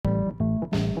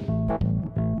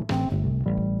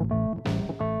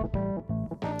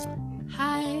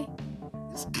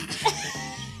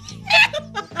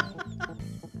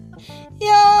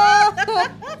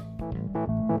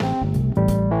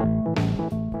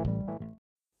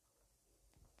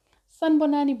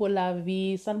Sanbonani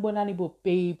Bolavi, Sanbonani Bo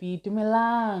baby,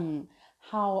 Dumelang.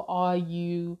 How are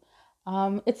you?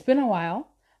 It's been a while.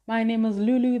 My name is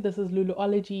Lulu. This is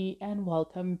Luluology, and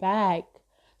welcome back.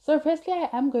 So, firstly, I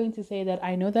am going to say that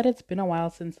I know that it's been a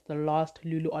while since the last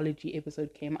Luluology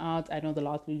episode came out. I know the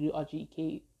last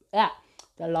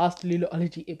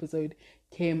Luluology episode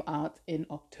came out in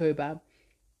October.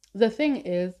 The thing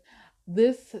is,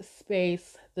 this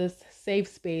space, this safe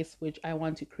space, which I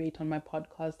want to create on my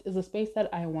podcast, is a space that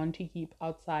I want to keep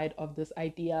outside of this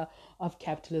idea of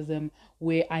capitalism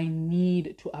where I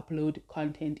need to upload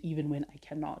content even when I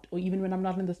cannot, or even when I'm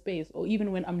not in the space, or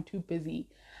even when I'm too busy.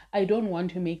 I don't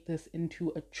want to make this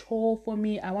into a chore for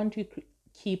me. I want to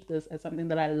keep this as something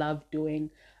that I love doing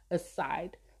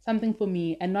aside. Something for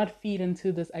me, and not feed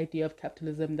into this idea of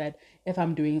capitalism that if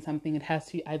I'm doing something, it has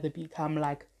to either become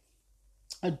like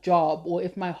a job, or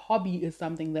if my hobby is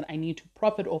something that I need to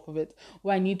profit off of it,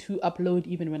 or I need to upload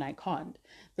even when I can't.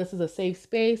 This is a safe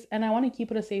space, and I want to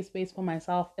keep it a safe space for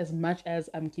myself as much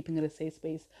as I'm keeping it a safe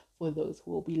space for those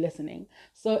who will be listening.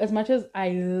 So as much as I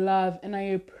love and I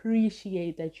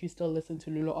appreciate that you still listen to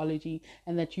Luluology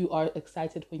and that you are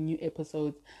excited for new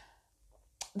episodes,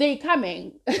 they're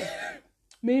coming.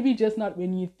 Maybe just not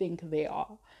when you think they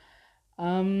are.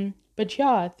 But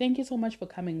yeah, thank you so much for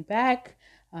coming back.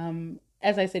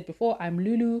 As I said before, I'm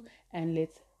Lulu, and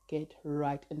let's get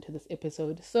right into this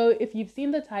episode. So if you've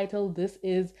seen the title, this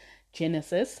is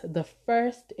Genesis, the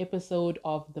first episode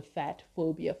of the Fat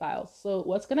Phobia Files. So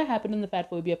what's going to happen in the Fat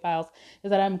Phobia Files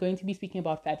is that I'm going to be speaking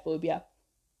about fat phobia.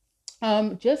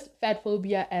 Just fat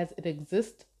phobia as it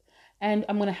exists. And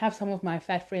I'm going to have some of my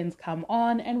fat friends come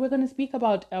on, and we're going to speak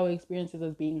about our experiences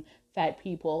as being fat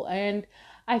people. And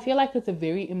I feel like it's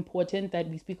very important that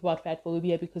we speak about fat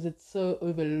phobia because it's so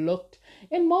overlooked.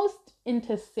 In most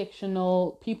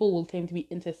intersectional, people will claim to be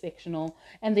intersectional,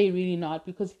 and they're really not,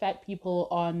 because fat people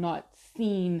are not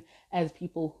seen as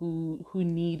people who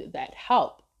need that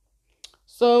help.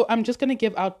 So I'm just going to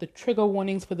give out the trigger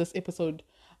warnings for this episode.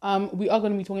 We are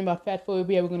going to be talking about fat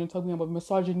phobia. We're going to be talking about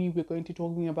misogyny. We're going to be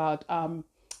talking about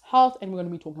health, and we're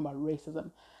going to be talking about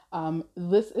racism.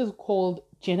 This is called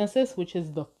Genesis, which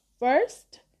is the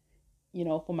first,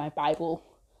 for my Bible,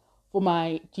 for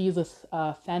my Jesus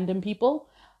fandom people.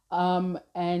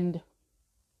 And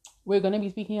we're going to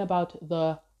be speaking about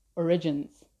the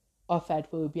origins of fat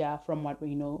phobia from what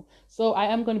we know. So I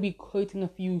am going to be quoting a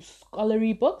few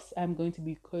scholarly books. I'm going to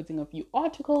be quoting a few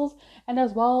articles, and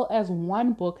as well as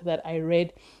one book that I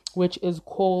read, which is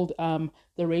called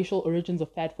The Racial Origins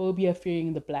of Fat Phobia,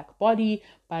 Fearing the Black Body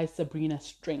by Sabrina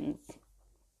Strings.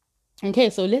 Okay,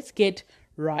 so let's get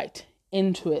right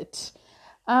into it.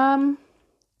 Fat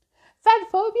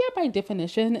phobia, by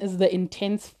definition, is the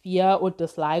intense fear or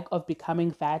dislike of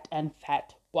becoming fat and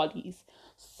fat bodies.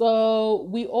 So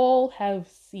we all have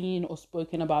seen or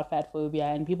spoken about fat phobia,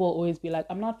 and people always be like,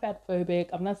 I'm not fat phobic,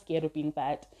 I'm not scared of being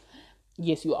fat.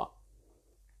 Yes, you are.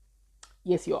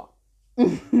 Yes, you are.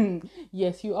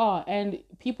 Yes, you are. And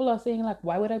people are saying, like,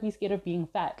 why would I be scared of being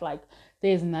fat? Like,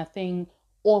 there's nothing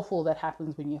awful that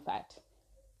happens when you're fat.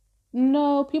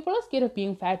 No, people are scared of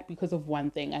being fat because of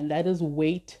one thing, and that is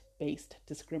weight-based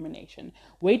discrimination.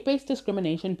 Weight-based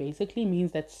discrimination basically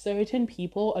means that certain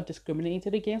people are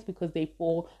discriminated against because they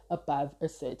fall above a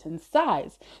certain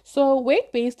size. So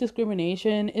weight-based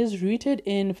discrimination is rooted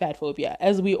in fat phobia,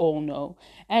 as we all know.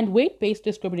 And weight-based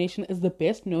discrimination is the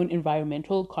best known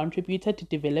environmental contributor to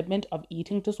development of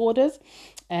eating disorders.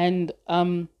 And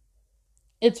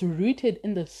it's rooted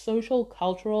in the social,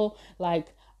 cultural,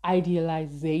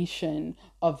 idealization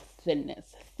of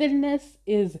thinness. Thinness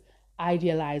is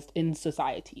idealized in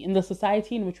society. In the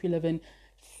society in which we live in,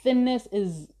 thinness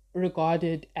is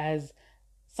regarded as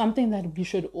something that we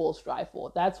should all strive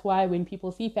for. That's why when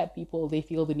people see fat people, they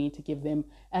feel the need to give them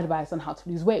advice on how to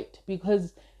lose weight,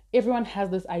 because everyone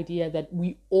has this idea that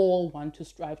we all want to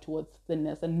strive towards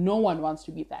thinness, and no one wants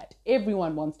to be fat.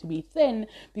 Everyone wants to be thin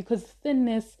because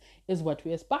thinness is what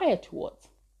we aspire towards.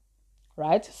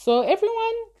 Right? So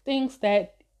everyone thinks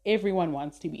that everyone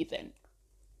wants to be thin.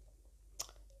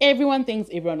 Everyone thinks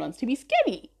everyone wants to be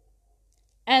skinny.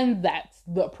 And that's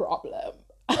the problem.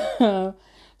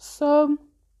 So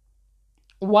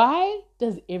why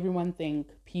does everyone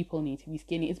think people need to be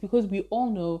skinny? It's because we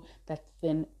all know that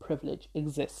thin privilege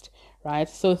exists, right?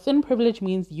 So thin privilege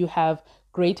means you have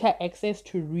greater access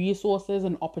to resources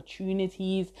and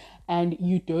opportunities, and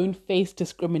you don't face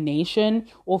discrimination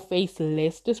or face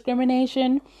less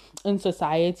discrimination in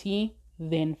society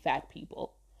than fat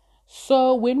people.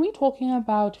 So when we're talking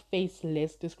about face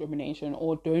less discrimination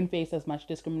or don't face as much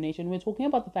discrimination, we're talking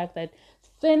about the fact that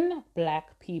thin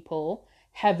Black people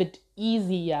have it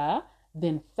easier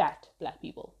than fat Black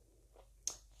people.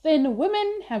 Thin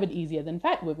women have it easier than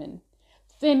fat women.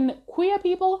 Thin queer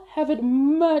people have it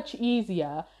much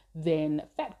easier than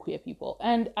fat queer people.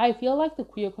 And I feel like the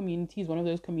queer community is one of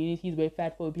those communities where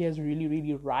fat phobia is really,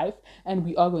 really rife. And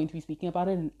we are going to be speaking about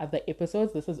it in other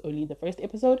episodes. This is only the first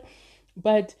episode.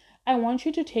 But I want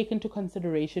you to take into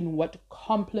consideration what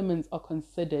compliments are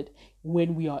considered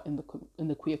when we are in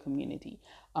the queer community.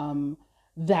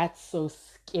 That's so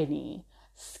skinny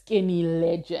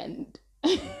legend.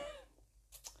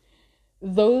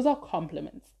 Those are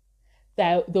compliments.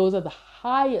 Those are the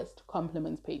highest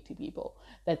compliments paid to people,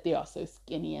 that they are so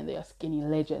skinny and they are skinny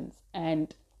legends.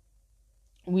 And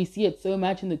we see it so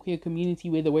much in the queer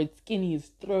community where the word skinny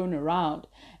is thrown around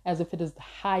as if it is the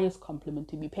highest compliment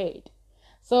to be paid.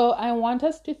 So I want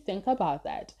us to think about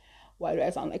that. Why do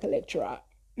I sound like a lecturer?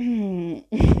 I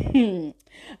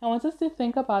want us to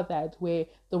think about that, where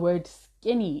the word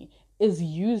skinny is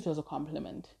used as a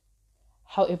compliment.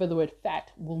 However, the word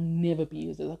fat will never be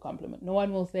used as a compliment. No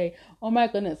one will say, oh my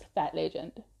goodness, fat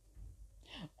legend.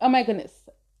 Oh my goodness,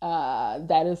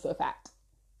 that is so fat.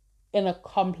 In a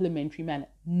complimentary manner.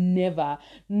 Never.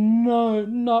 No,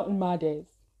 not in my days.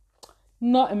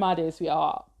 Not in my days, we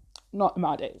are. Not in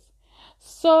my days.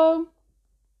 So,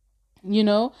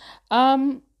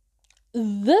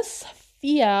 this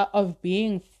fear of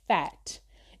being fat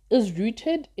is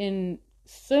rooted in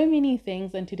so many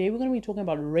things, and today we're going to be talking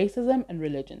about racism and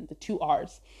religion, the two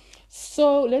R's.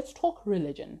 So let's talk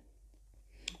religion.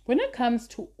 When it comes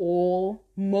to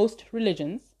most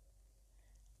religions,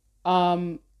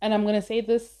 and I'm going to say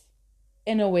this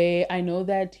in a way, I know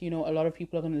that, a lot of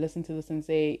people are going to listen to this and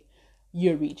say,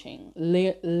 you're reaching,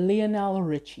 Lionel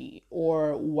Richie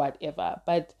or whatever,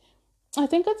 but I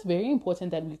think it's very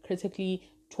important that we critically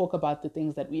talk about the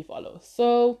things that we follow.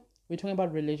 So we're talking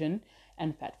about religion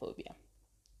and fat phobia.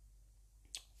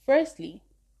 Firstly,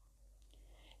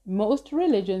 most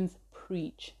religions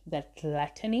preach that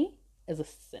gluttony is a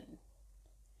sin.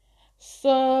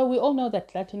 So we all know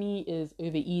that gluttony is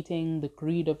overeating, the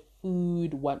greed of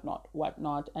food,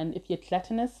 whatnot. And if you're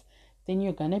gluttonous, then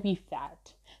you're going to be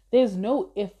fat. There's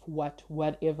no if,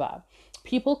 whatever.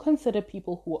 People consider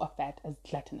people who are fat as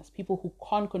gluttonous, people who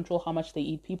can't control how much they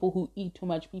eat, people who eat too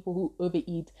much, people who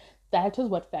overeat. That is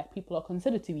what fat people are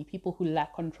considered to be, people who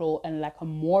lack control and lack a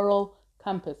moral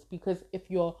compass. Because if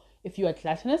you are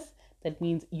gluttonous, that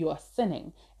means you are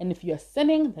sinning. And if you are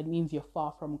sinning, that means you're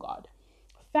far from God.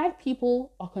 Fat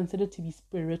people are considered to be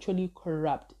spiritually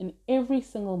corrupt in every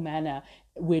single manner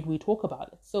when we talk about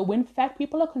it. So when fat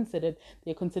people are considered,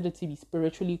 they're considered to be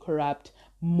spiritually corrupt,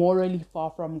 morally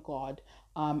far from God,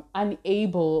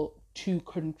 unable to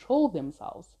control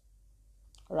themselves,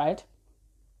 right?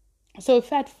 So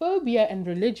fat phobia and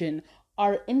religion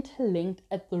are interlinked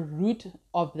at the root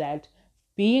of that.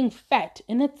 Being fat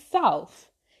in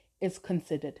itself is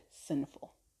considered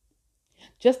sinful.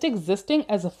 Just existing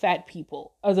as a fat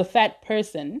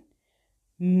person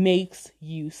makes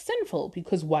you sinful,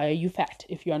 because why are you fat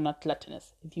if you are not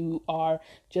gluttonous? If you are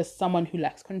just someone who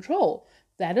lacks control,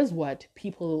 that is what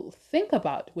people think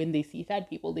about when they see fat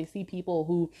people. They see people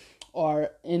who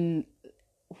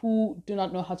do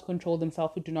not know how to control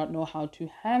themselves, who do not know how to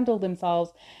handle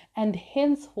themselves, and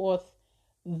henceforth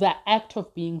the act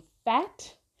of being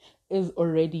fat is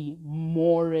already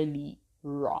morally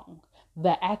wrong.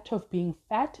 The act of being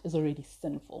fat is already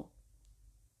sinful.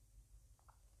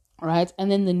 Right?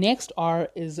 And then the next R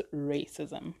is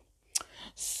racism.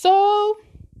 So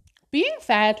being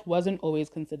fat wasn't always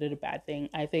considered a bad thing.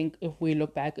 I think if we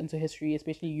look back into history,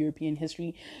 especially European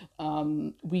history,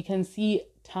 we can see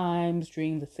times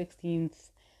during the 16th,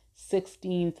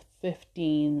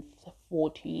 15th,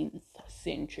 14th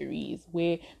centuries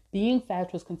where being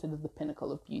fat was considered the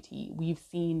pinnacle of beauty. We've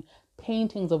seen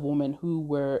paintings of women who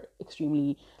were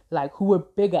who were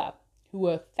bigger, who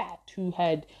were fat, who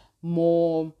had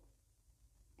more,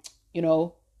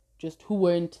 just who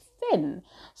weren't thin.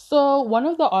 So one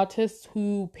of the artists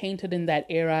who painted in that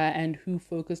era and who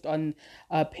focused on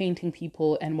painting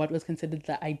people and what was considered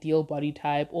the ideal body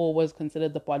type, or was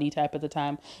considered the body type at the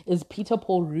time, is Peter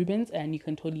Paul Rubens, and you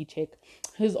can totally check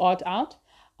his art out.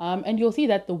 And you'll see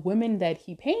that the women that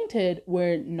he painted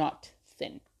were not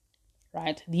thin,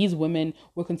 right? These women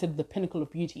were considered the pinnacle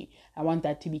of beauty. I want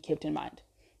that to be kept in mind.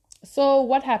 So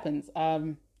what happens?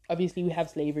 Obviously, we have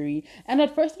slavery. And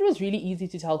at first, it was really easy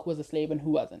to tell who was a slave and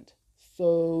who wasn't.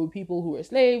 So people who were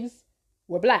slaves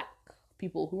were Black.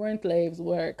 People who weren't slaves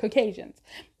were Caucasians.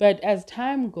 But as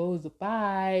time goes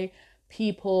by,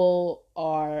 people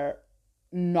are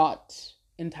not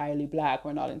entirely Black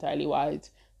or not entirely white.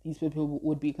 These people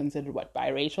would be considered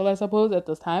biracial, I suppose, at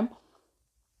this time.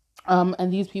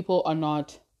 And these people are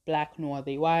not black nor are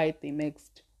they white, they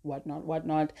mixed,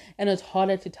 whatnot. And it's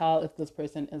harder to tell if this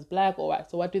person is black or white.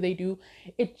 So what do?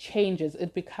 It changes.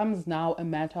 It becomes now a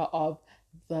matter of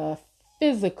the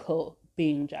physical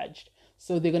being judged.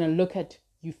 So they're going to look at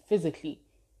you physically.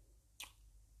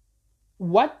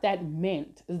 What that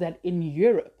meant is that in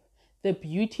Europe, the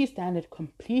beauty standard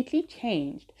completely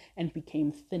changed and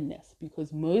became thinness,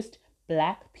 because most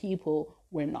black people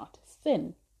were not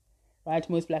thin, right?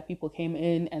 Most black people came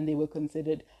in and they were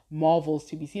considered marvels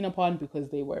to be seen upon because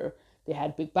they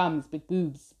had big bums, big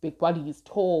boobs, big bodies,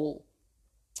 tall,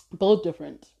 built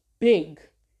different, big.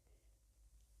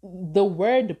 The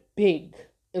word big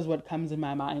is what comes in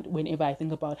my mind whenever I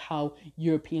think about how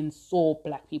Europeans saw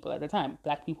black people at the time.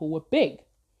 Black people were big,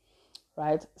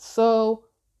 right? So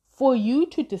for you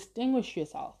to distinguish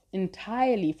yourself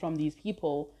entirely from these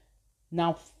people,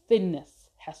 now thinness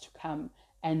has to come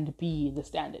and be the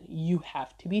standard. You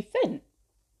have to be thin.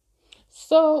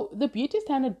 So the beauty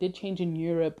standard did change in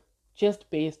Europe just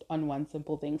based on one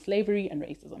simple thing: slavery and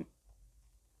racism.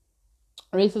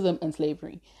 Racism and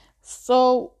slavery.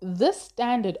 So this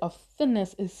standard of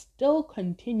thinness is still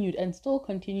continued and still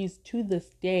continues to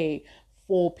this day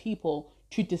for people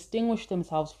to distinguish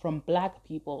themselves from black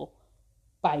people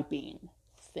by being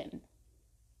thin,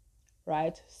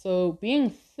 right? So being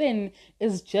thin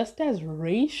is just as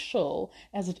racial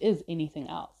as it is anything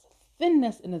else.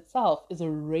 Thinness in itself is a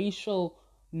racial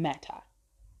matter.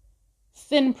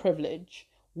 Thin privilege,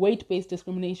 weight-based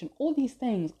discrimination, all these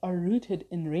things are rooted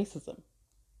in racism,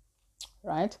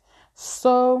 right?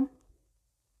 So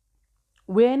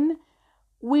when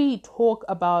we talk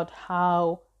about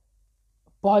how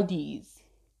bodies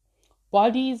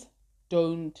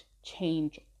don't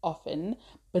change often,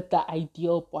 but the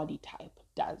ideal body type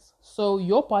does. So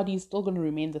your body is still going to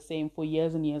remain the same for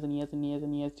years and years and years and years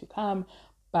and years to come,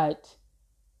 but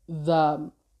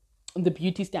the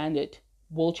beauty standard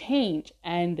will change,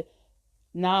 and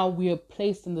now we are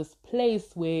placed in this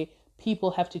place where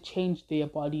people have to change their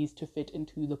bodies to fit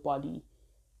into the body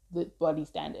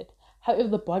standard. However,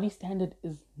 the body standard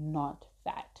is not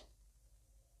fat.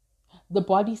 The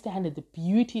body standard, the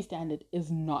beauty standard, is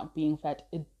not being fat.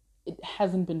 It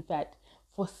hasn't been fat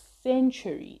for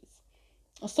centuries.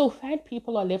 So fat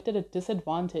people are left at a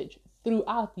disadvantage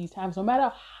throughout these times. No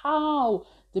matter how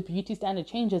the beauty standard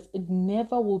changes, it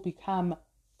never will become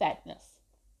fatness.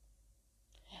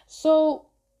 So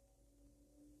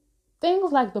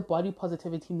things like the body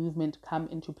positivity movement come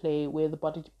into play, where the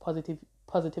body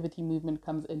positivity movement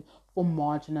comes in for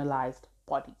marginalized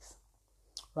bodies,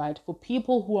 right? For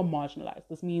people who are marginalized.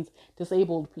 This means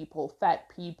disabled people, fat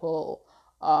people,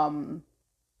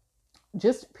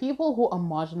 just people who are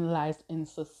marginalized in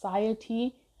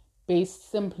society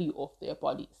based simply off their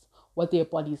bodies. What their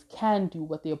bodies can do,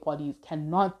 what their bodies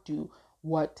cannot do,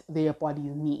 what their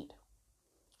bodies need.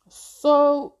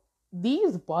 So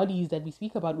these bodies that we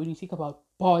speak about when we speak about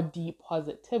body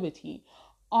positivity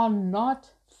are not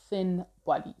thin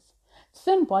bodies.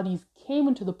 Thin bodies came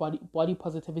into the body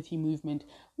positivity movement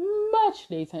much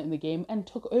later in the game and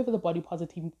took over the body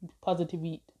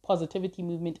positivity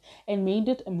movement and made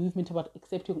it a movement about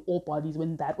accepting all bodies,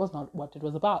 when that was not what it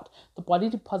was about. The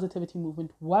body positivity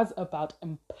movement was about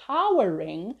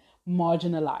empowering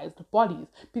marginalized bodies,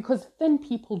 because thin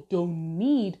people don't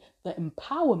need the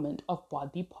empowerment of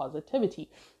body positivity.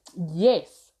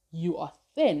 Yes, you are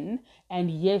thin, and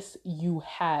yes, you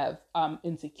have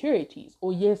insecurities,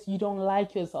 or yes, you don't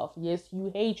like yourself, yes,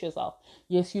 you hate yourself,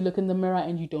 yes, you look in the mirror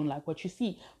and you don't like what you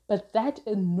see, but that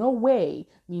in no way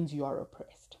means you are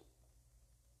oppressed.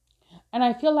 And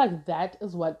I feel like that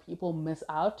is what people miss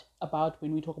out about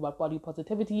when we talk about body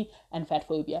positivity and fat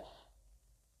phobia.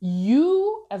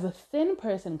 You, as a thin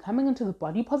person coming into the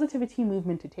body positivity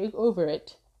movement to take over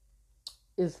it,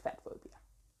 is fat phobia.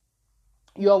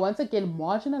 You are once again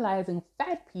marginalizing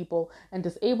fat people and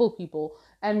disabled people,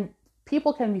 and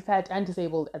people can be fat and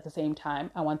disabled at the same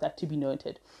time. I want that to be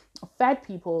noted. Fat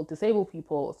people, disabled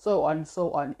people, so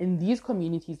on, in these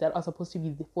communities that are supposed to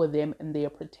be for them and their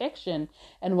protection.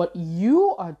 And what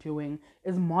you are doing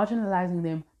is marginalizing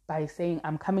them by saying,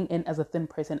 I'm coming in as a thin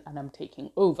person and I'm taking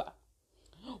over.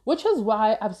 Which is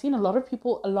why I've seen a lot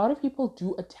of people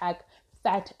do attack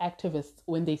fat activists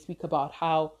when they speak about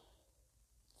how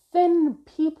thin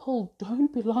people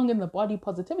don't belong in the body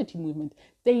positivity movement.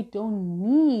 They don't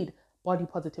need body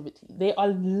positivity. They are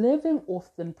living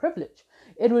off thin privilege.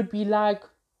 It would be like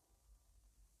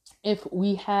if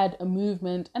we had a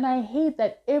movement, and I hate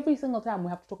that every single time we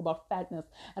have to talk about fatness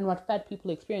and what fat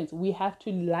people experience, we have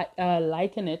to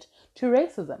liken it to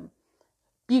racism,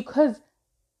 because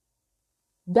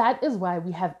that is why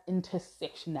we have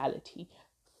intersectionality.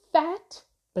 Fat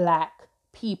Black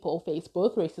people face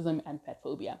both racism and fat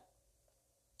phobia,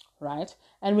 right?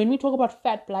 And when we talk about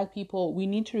fat Black people, we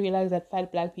need to realize that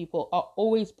fat Black people are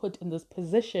always put in this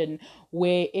position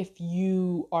where if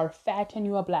you are fat and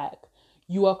you are Black,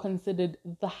 you are considered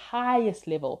the highest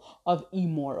level of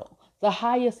immoral, the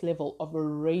highest level of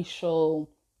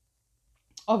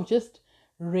just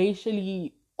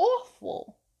racially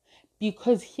awful.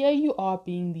 Because here you are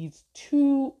being these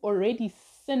two already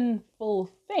sinful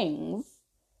things,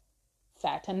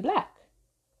 fat and Black,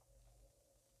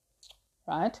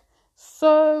 right?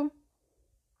 So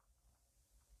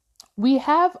we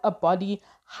have a body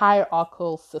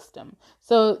hierarchical system.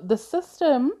 So the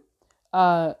system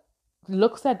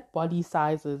looks at body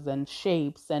sizes and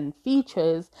shapes and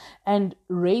features and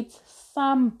rates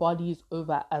some bodies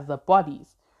over other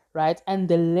bodies, right?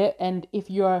 And and if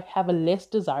you have a less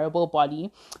desirable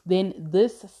body, then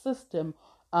this system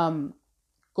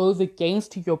goes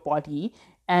against your body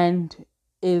and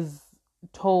is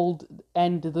told,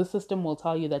 and the system will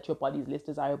tell you that your body is less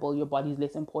desirable, your body is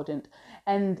less important,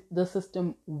 and the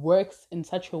system works in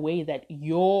such a way that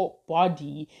your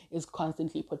body is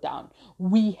constantly put down.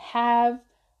 We have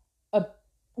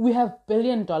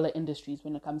billion-dollar industries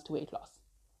when it comes to weight loss.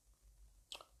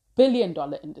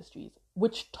 Billion-dollar industries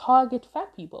which target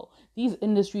fat people. These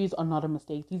industries are not a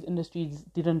mistake. These industries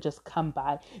didn't just come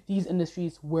by. These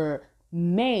industries were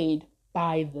made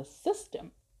by the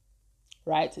system,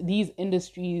 right? These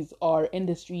industries are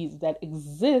industries that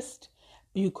exist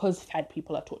because fat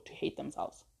people are taught to hate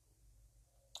themselves.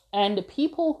 And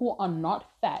people who are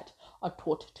not fat are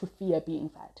taught to fear being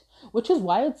fat, which is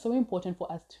why it's so important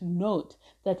for us to note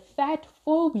that fat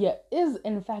phobia is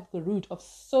in fact the root of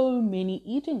so many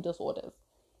eating disorders.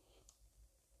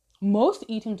 Most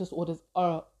eating disorders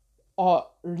are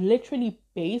literally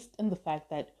based in the fact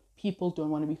that people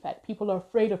don't want to be fat. People are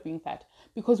afraid of being fat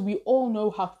because we all know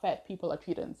how fat people are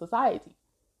treated in society.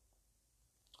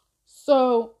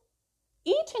 So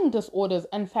eating disorders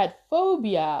and fat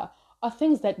phobia are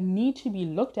things that need to be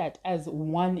looked at as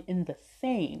one in the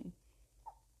same.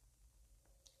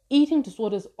 Eating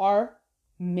disorders are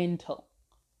mental,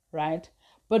 right?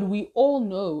 But we all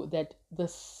know that the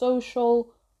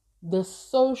social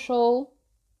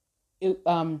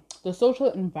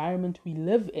environment we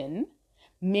live in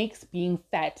makes being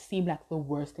fat seem like the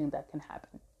worst thing that can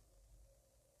happen.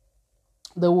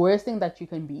 The worst thing that you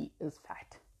can be is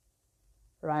fat,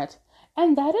 right?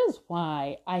 And that is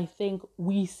why I think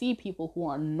we see people who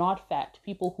are not fat,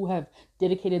 people who have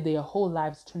dedicated their whole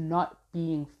lives to not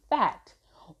being fat,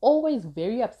 always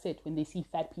very upset when they see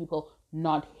fat people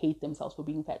not hate themselves for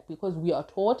being fat, because we are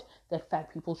taught that fat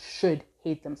people should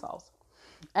hate themselves.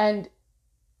 And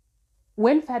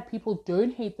when fat people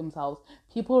don't hate themselves,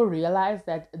 people realize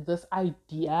that this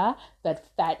idea that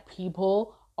fat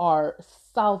people are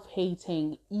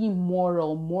self-hating,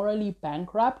 immoral, morally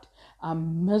bankrupt,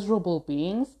 miserable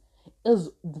beings is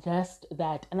just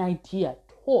that, an idea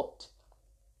taught.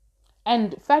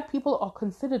 And fat people are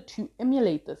considered to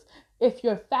emulate this. If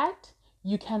you're fat,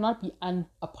 you cannot be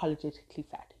unapologetically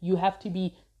fat. You have to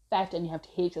be fat and you have to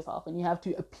hate yourself and you have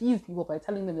to appease people by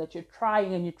telling them that you're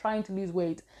trying and you're trying to lose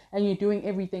weight and you're doing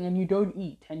everything and you don't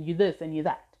eat and you this and you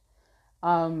that.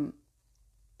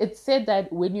 It's said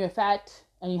that when you're fat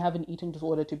and you have an eating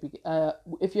disorder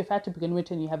if you're fat to begin with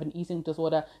and you have an eating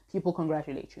disorder, people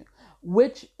congratulate you,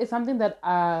 which is something that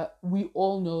we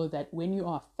all know, that when you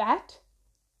are fat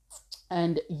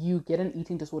and you get an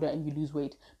eating disorder and you lose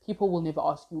weight, people will never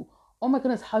ask you, oh my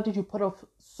goodness, how did you put off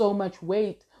so much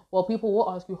weight? Well, people will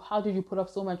ask you, how did you put off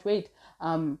so much weight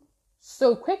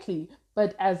so quickly,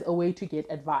 but as a way to get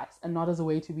advice and not as a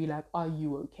way to be like, are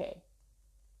you okay?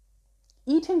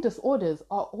 Eating disorders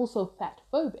are also fat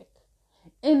phobic.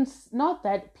 It's not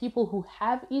that people who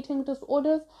have eating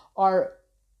disorders are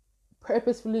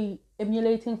purposefully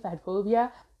emulating fat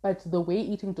phobia, but the way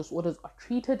eating disorders are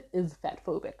treated is fat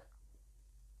phobic,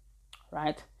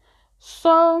 right?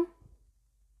 So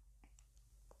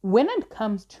when it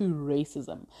comes to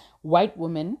racism, white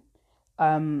women,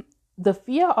 the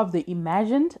fear of the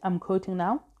imagined, I'm quoting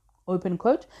now, open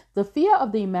quote, the fear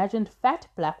of the imagined fat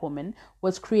Black woman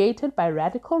was created by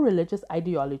radical religious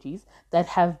ideologies that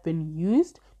have been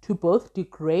used to both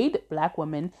degrade Black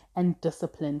women and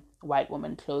discipline white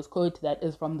women, close quote. That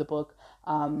is from the book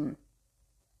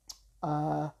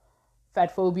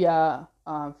Fat Phobia,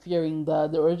 Fearing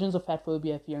the Origins of Fat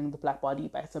Phobia, Fearing the Black Body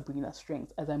by Sabrina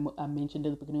Strings. As I mentioned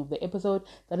in the beginning of the episode,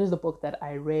 that is the book that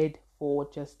I read for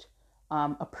just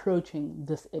approaching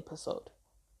this episode,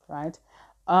 right?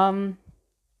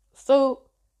 So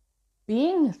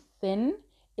being thin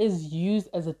is used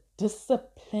as a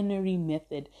disciplinary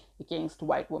method against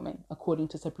white women, according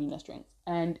to Sabrina Strings.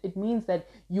 And it means that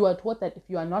you are taught that if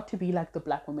you are not to be like the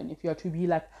black woman, if you are to be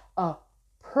like a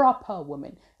proper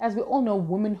woman, as we all know,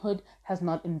 womanhood has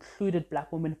not included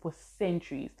black women for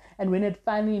centuries. And when it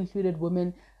finally included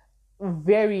women,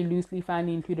 very loosely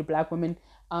finally included black women,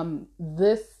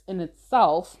 this in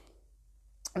itself,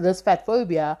 this fat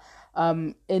phobia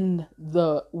in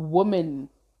the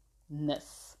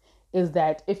womanness, is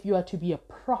that if you are to be a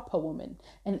proper woman,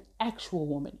 an actual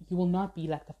woman, you will not be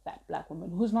like the fat black woman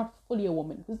who's not fully a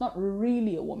woman, who's not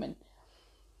really a woman.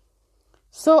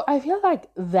 So I feel like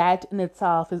that in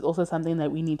itself is also something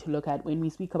that we need to look at when we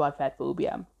speak about fat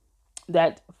phobia.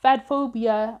 That fat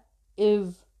phobia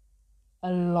is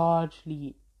a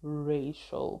largely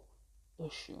racial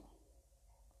issue.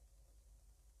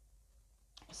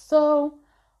 So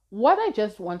what I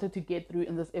just wanted to get through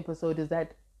in this episode is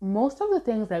that most of the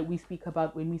things that we speak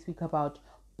about when we speak about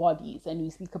bodies and we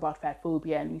speak about fat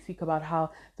phobia and we speak about how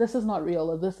this is not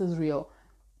real or this is real,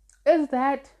 is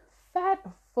that fat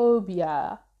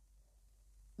phobia,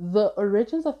 the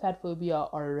origins of fat phobia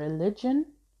are religion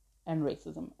and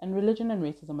racism. And religion and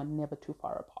racism are never too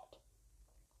far apart,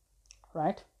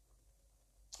 right?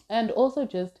 And also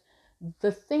just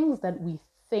the things that we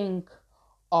think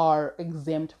are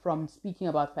exempt from speaking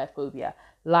about fat phobia,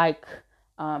 like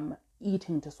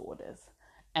eating disorders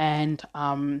and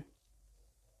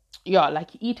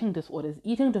like eating disorders.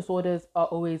 Eating disorders are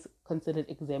always considered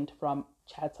exempt from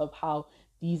chats of how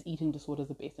these eating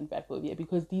disorders are based in fat phobia,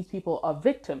 because these people are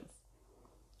victims,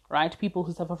 right? People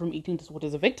who suffer from eating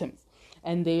disorders are victims,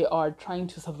 and they are trying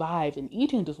to survive an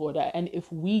eating disorder. And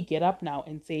if we get up now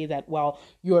and say that, well,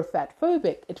 you're fat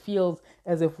phobic, it feels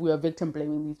as if we are victim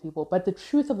blaming these people. But the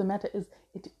truth of the matter is,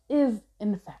 it is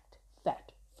in fact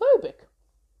fat phobic.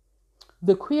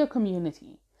 The queer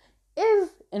community is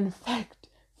in fact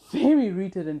very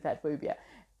rooted in fat phobia.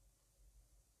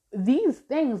 These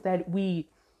things that we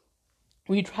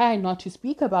try not to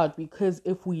speak about, because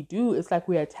if we do, it's like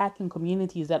we're attacking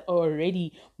communities that are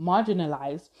already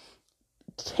marginalized,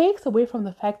 takes away from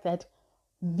the fact that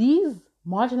these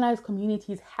marginalized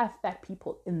communities have fat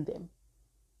people in them,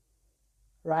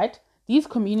 right? These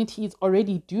communities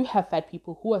already do have fat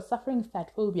people who are suffering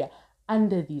fat phobia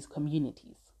under these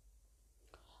communities.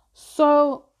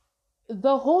 So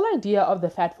the whole idea of the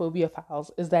fat phobia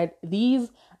files is that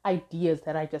these ideas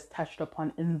that I just touched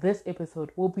upon in this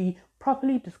episode will be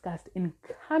properly discussed in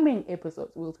coming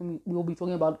episodes. We'll be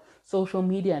talking about social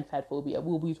media and fat phobia.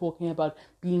 We'll be talking about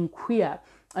being queer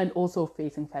and also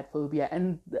facing fat phobia,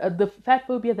 and the fat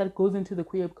phobia that goes into the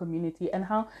queer community, and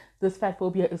how this fat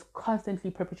phobia is constantly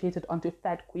perpetrated onto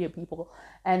fat queer people,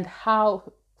 and how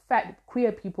fat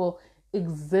queer people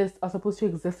are supposed to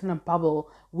exist in a bubble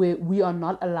where we are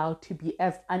not allowed to be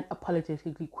as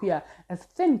unapologetically queer as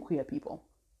thin queer people.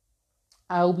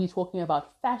 I'll be talking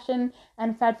about fashion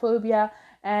and fat phobia,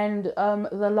 and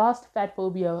the last fat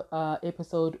phobia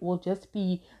episode will just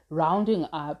be rounding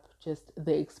up just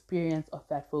the experience of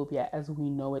fat phobia as we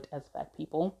know it as fat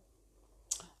people.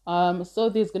 So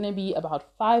there's going to be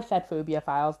about 5 fat phobia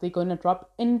files. They're going to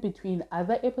drop in between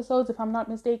other episodes, if I'm not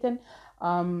mistaken,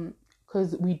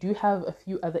 because we do have a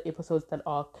few other episodes that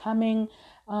are coming.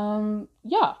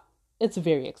 It's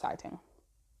very exciting.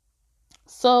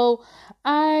 So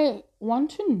I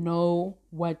want to know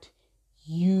what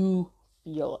you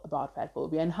feel about fat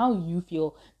phobia and how you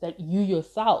feel that you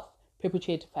yourself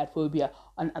perpetrate fat phobia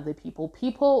on other people.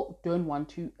 People don't want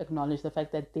to acknowledge the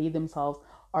fact that they themselves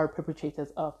are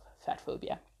perpetrators of fat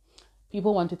phobia.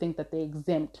 People want to think that they're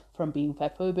exempt from being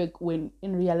fat phobic when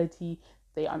in reality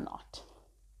they are not.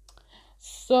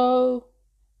 So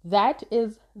that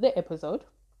is the episode.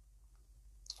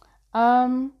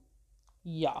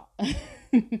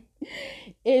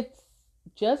 It's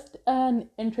just an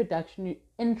introductory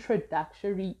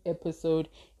episode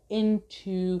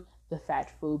into the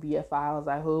fat phobia files.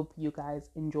 I hope you guys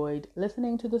enjoyed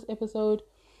listening to this episode,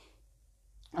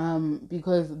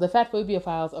 because the fat phobia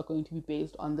files are going to be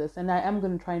based on this, and I am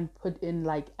going to try and put in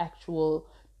like actual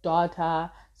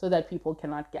data so that people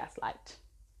cannot gaslight.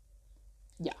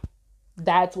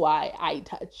 That's why I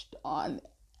touched on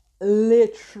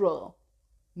literal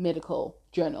medical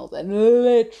journals and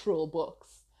literal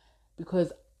books,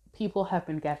 because people have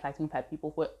been gaslighting fat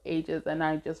people for ages, and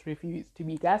I just refuse to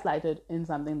be gaslighted in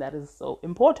something that is so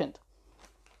important.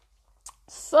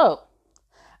 So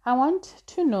I want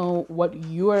to know what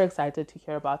you are excited to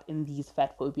hear about in these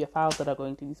fat phobia files that are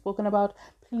going to be spoken about.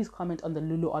 Please comment on the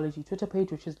Luluology Twitter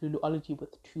page, which is Luluology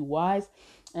with 2 Ys.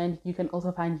 And you can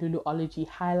also find Luluology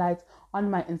highlights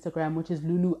on my Instagram, which is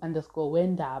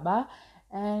Lulu_Wendaba.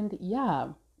 And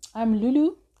I'm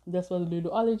Lulu. This was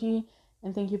Luluology,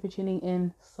 and thank you for tuning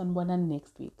in. Sunbona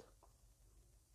next week.